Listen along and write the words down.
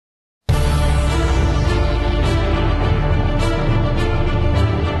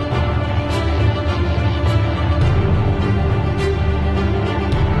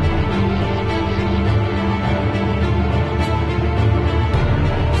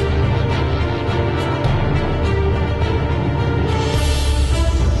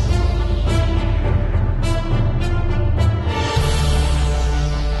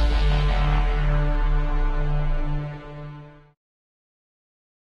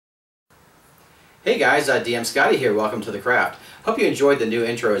Hey guys, DM Scotty here. Welcome to the craft. Hope you enjoyed the new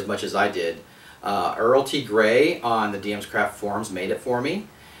intro as much as I did. Earl T. Gray on the DM's Craft forums made it for me,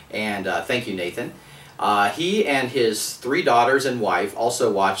 and thank you, Nathan. He and his 3 daughters and wife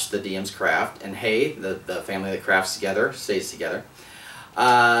also watched the DM's Craft, and hey, the family that crafts together stays together.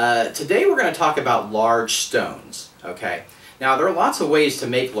 Today we're going to talk about large stones. Okay. Now there are lots of ways to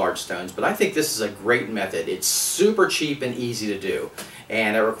make large stones, but I think this is a great method. It's super cheap and easy to do,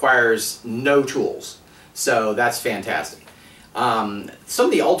 and it requires no tools. So that's fantastic. Some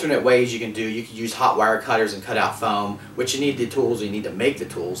of the alternate ways you can use hot wire cutters and cut out foam, which you need the tools, you need to make the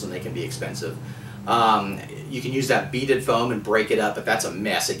tools, and they can be expensive. You can use that beaded foam and break it up. If that's a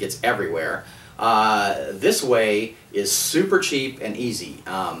mess, it gets everywhere. This way is super cheap and easy,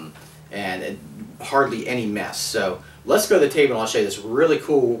 and hardly any mess. So let's go to the table and I'll show you this really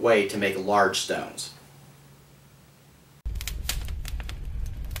cool way to make large stones.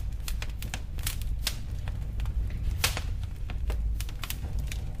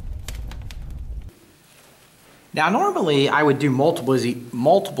 Now normally I would do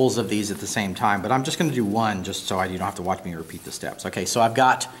multiples of these at the same time, but I'm just going to do one just so you don't have to watch me repeat the steps. Okay, so I've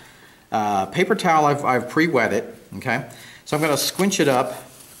got paper towel, I've pre-wet it, okay? So I'm going to squinch it up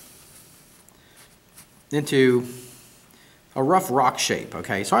into a rough rock shape,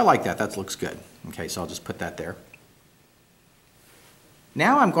 okay? So I like that, that looks good. Okay, so I'll just put that there.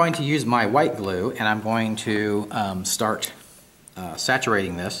 Now I'm going to use my white glue and I'm going to start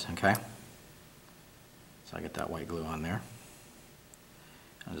saturating this, okay? So I get that white glue on there.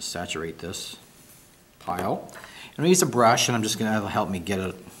 I'll just saturate this pile. I'm going to use a brush and I'm just going to help me get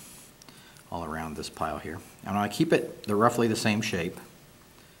it all around this pile here. I'm going to keep it roughly the same shape.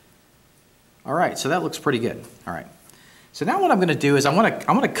 Alright, so that looks pretty good. Alright. So now what I'm going to do is I'm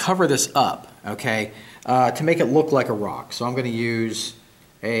going to cover this up, okay, to make it look like a rock. So I'm going to use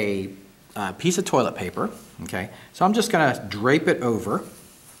a piece of toilet paper, okay. So I'm just going to drape it over,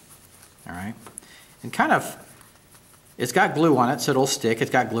 alright, and kind of, it's got glue on it so it'll stick.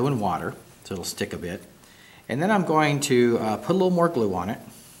 It's got glue and water so it'll stick a bit. And then I'm going to put a little more glue on it.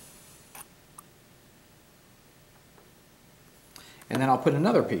 And then I'll put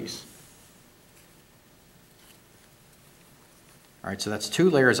another piece. Alright, so that's 2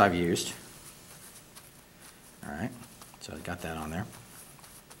 layers I've used. Alright, so I got that on there.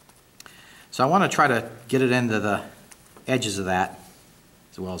 So I want to try to get it into the edges of that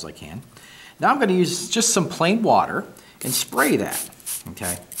as well as I can. Now I'm going to use just some plain water and spray that,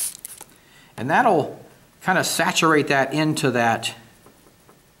 okay? And that'll kind of saturate that into that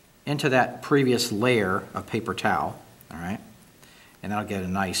previous layer of paper towel, alright? And that'll get a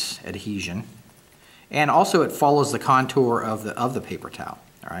nice adhesion. And also it follows the contour of the paper towel,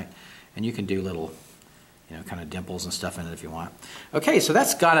 all right? And you can do little, you know, kind of dimples and stuff in it if you want. Okay, so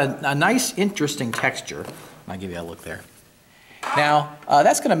that's got a nice, interesting texture. I'll give you a look there. Now,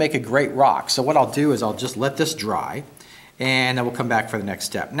 that's going to make a great rock. So what I'll do is I'll just let this dry, and then we'll come back for the next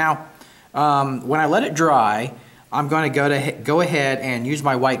step. Now, when I let it dry, I'm going to go ahead and use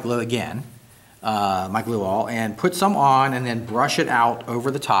my white glue again. My glue all, and put some on and then brush it out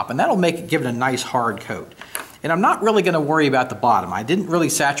over the top, and that'll give it a nice hard coat. And I'm not really going to worry about the bottom. I didn't really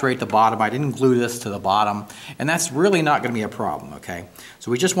saturate the bottom. I didn't glue this to the bottom, and that's really not going to be a problem, okay?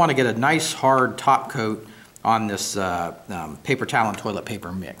 So we just want to get a nice hard top coat on this paper towel and toilet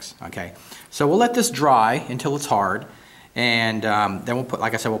paper mix, okay? So we'll let this dry until it's hard, and then we'll put,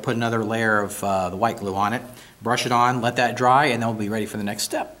 like I said, we'll put another layer of the white glue on it, brush it on, let that dry, and then we'll be ready for the next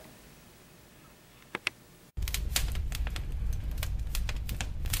step.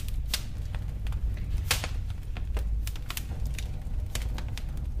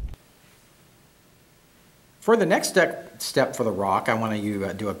 For the next step for the rock, I want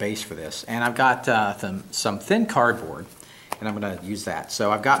to do a base for this. And I've got some thin cardboard, and I'm going to use that.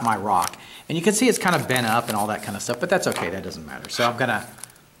 So I've got my rock. And you can see it's kind of bent up and all that kind of stuff, but that's okay, that doesn't matter. So I'm going to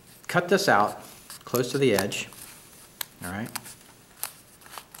cut this out close to the edge. All right.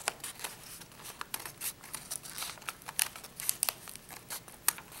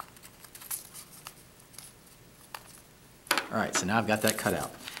 All right, so now I've got that cut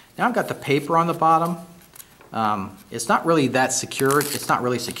out. Now I've got the paper on the bottom. It's not really that secured. It's not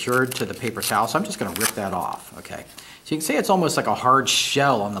really secured to the paper towel, so I'm just going to rip that off. Okay, so you can see it's almost like a hard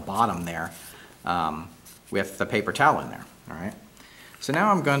shell on the bottom there with the paper towel in there. All right. So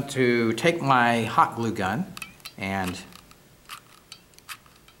now I'm going to take my hot glue gun and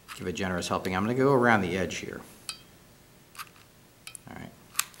give a generous helping. I'm going to go around the edge here. All right,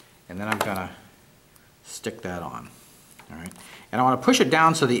 and then I'm going to stick that on. All right, and I want to push it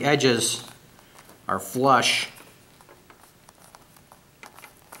down so the edges are flush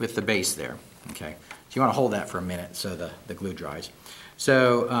with the base there. Okay, so you want to hold that for a minute so the glue dries.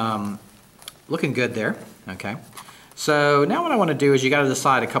 So looking good there. Okay, so now what I want to do is you got to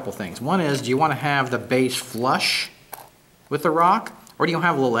decide a couple things. One is, do you want to have the base flush with the rock, or do you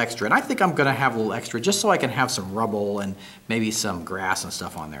have a little extra? And I think I'm going to have a little extra just so I can have some rubble and maybe some grass and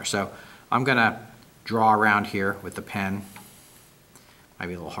stuff on there. So I'm going to draw around here with the pen. Might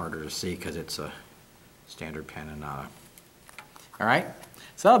be a little harder to see because it's a standard pen and not a... All right?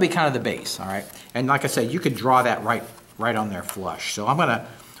 So that'll be kind of the base, all right? And like I said, you could draw that right on there flush. So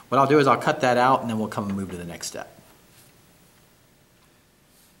what I'll do is I'll cut that out and then we'll come and move to the next step.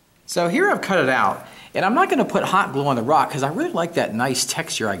 So here I've cut it out, and I'm not going to put hot glue on the rock because I really like that nice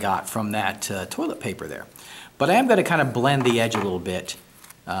texture I got from that toilet paper there. But I am going to kind of blend the edge a little bit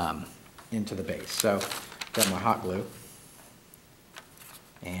into the base. So got my hot glue,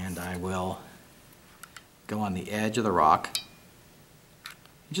 and I will go on the edge of the rock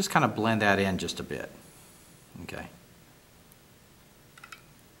and just kind of blend that in just a bit. Okay.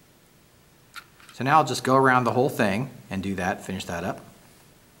 So now I'll just go around the whole thing and do that, finish that up.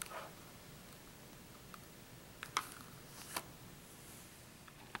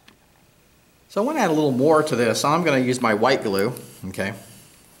 So I want to add a little more to this. I'm going to use my white glue, okay,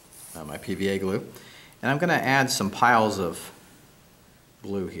 my PVA glue, and I'm going to add some piles of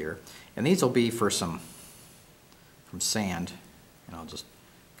glue here. And these will be for from sand, and I'll just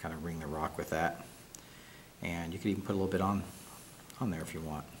kind of ring the rock with that. And you could even put a little bit on there if you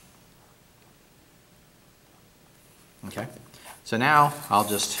want. Okay, so now I'll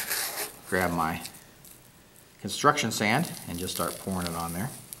just grab my construction sand and just start pouring it on there.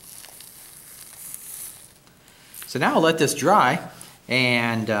 So now I'll let this dry,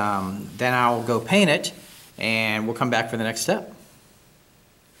 and then I'll go paint it, and we'll come back for the next step.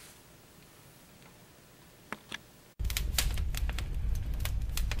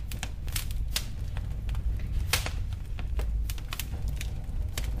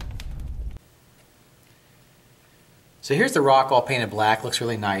 So here's the rock all painted black, looks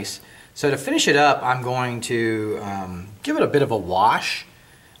really nice. So to finish it up, I'm going to give it a bit of a wash.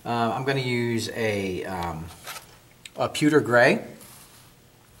 I'm going to use a pewter gray,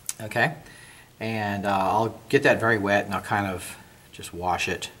 okay, and I'll get that very wet and I'll kind of just wash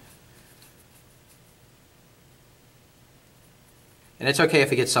it. And it's okay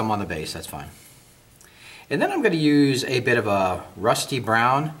if it gets some on the base, that's fine. And then I'm going to use a bit of a rusty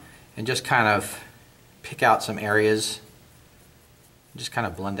brown and just kind of pick out some areas, just kind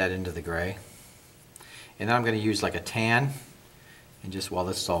of blend that into the gray. And then I'm going to use like a tan, and just while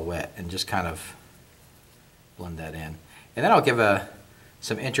this is all wet, and just kind of blend that in. And then I'll give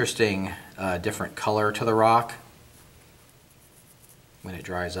some interesting different color to the rock when it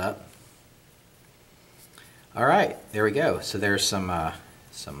dries up. All right, there we go. So there's some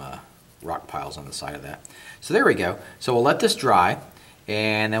rock piles on the side of that. So there we go. So we'll let this dry,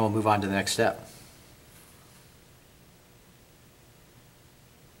 and then we'll move on to the next step.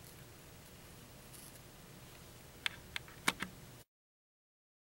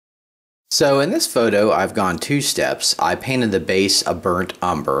 So in this photo, I've gone 2 steps. I painted the base a burnt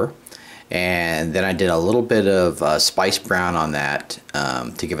umber, and then I did a little bit of spice brown on that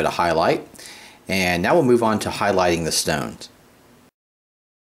to give it a highlight. And now we'll move on to highlighting the stones.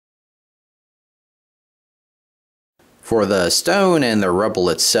 For the stone and the rubble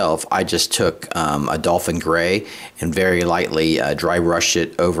itself, I just took a dolphin gray and very lightly dry brushed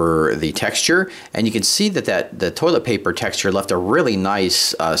it over the texture, and you can see that the toilet paper texture left a really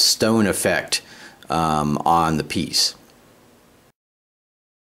nice stone effect on the piece.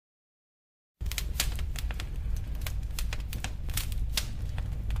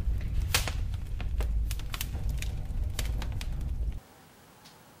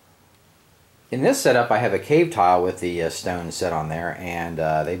 In this setup, I have a cave tile with the stone set on there, and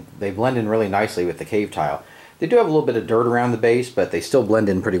they blend in really nicely with the cave tile. They do have a little bit of dirt around the base, but they still blend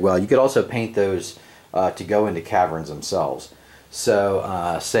in pretty well. You could also paint those to go into caverns themselves.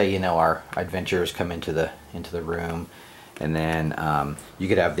 So, say our adventurers come into the room, and then you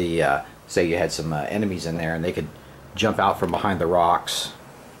could have say you had some enemies in there, and they could jump out from behind the rocks.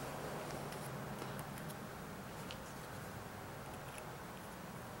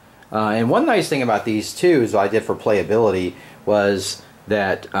 And one nice thing about these too, is what I did for playability, was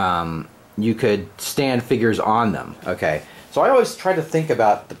that you could stand figures on them. Okay, so I always try to think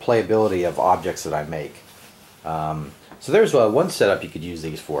about the playability of objects that I make. So there's one setup you could use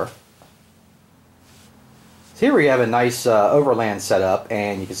these for. So here we have a nice overland setup,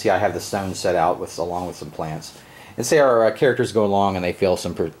 and you can see I have the stone set out along with some plants. And say our characters go along and they fail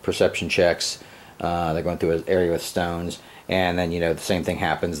some perception checks. They're going through an area with stones, and then, you know, the same thing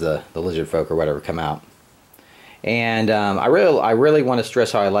happens, the lizard folk or whatever come out. And I really want to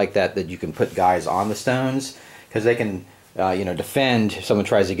stress how I like that you can put guys on the stones, because they can, you know, defend. If someone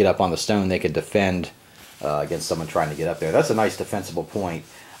tries to get up on the stone, they could defend against someone trying to get up there. That's a nice defensible point.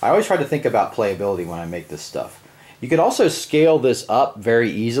 I always try to think about playability when I make this stuff. You could also scale this up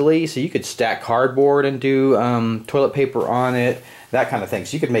very easily, so you could stack cardboard and do toilet paper on it, that kind of thing.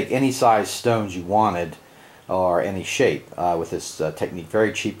 So you could make any size stones you wanted, or any shape, with this technique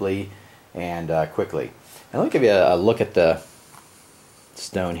very cheaply and quickly. And let me give you a look at the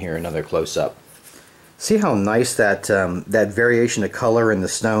stone here, another close-up. See how nice that that variation of color in the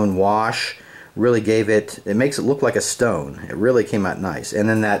stone wash really gave it makes it look like a stone. It really came out nice. And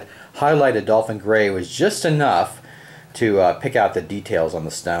then that highlighted dolphin gray was just enough to pick out the details on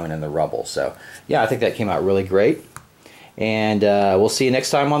the stone and the rubble. So yeah, I think that came out really great. And we'll see you next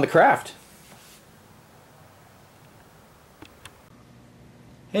time on The Craft.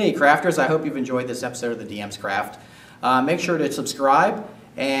 Hey crafters, I hope you've enjoyed this episode of the DM's Craft. Make sure to subscribe,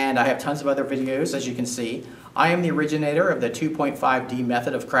 and I have tons of other videos, as you can see. I am the originator of the 2.5D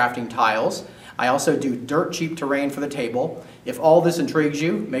method of crafting tiles. I also do dirt cheap terrain for the table. If all this intrigues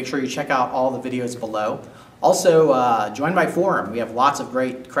you, make sure you check out all the videos below. Also, join my forum. We have lots of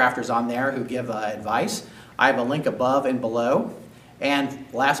great crafters on there who give advice. I have a link above and below. And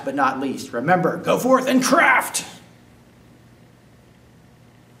last but not least, remember, go forth and craft!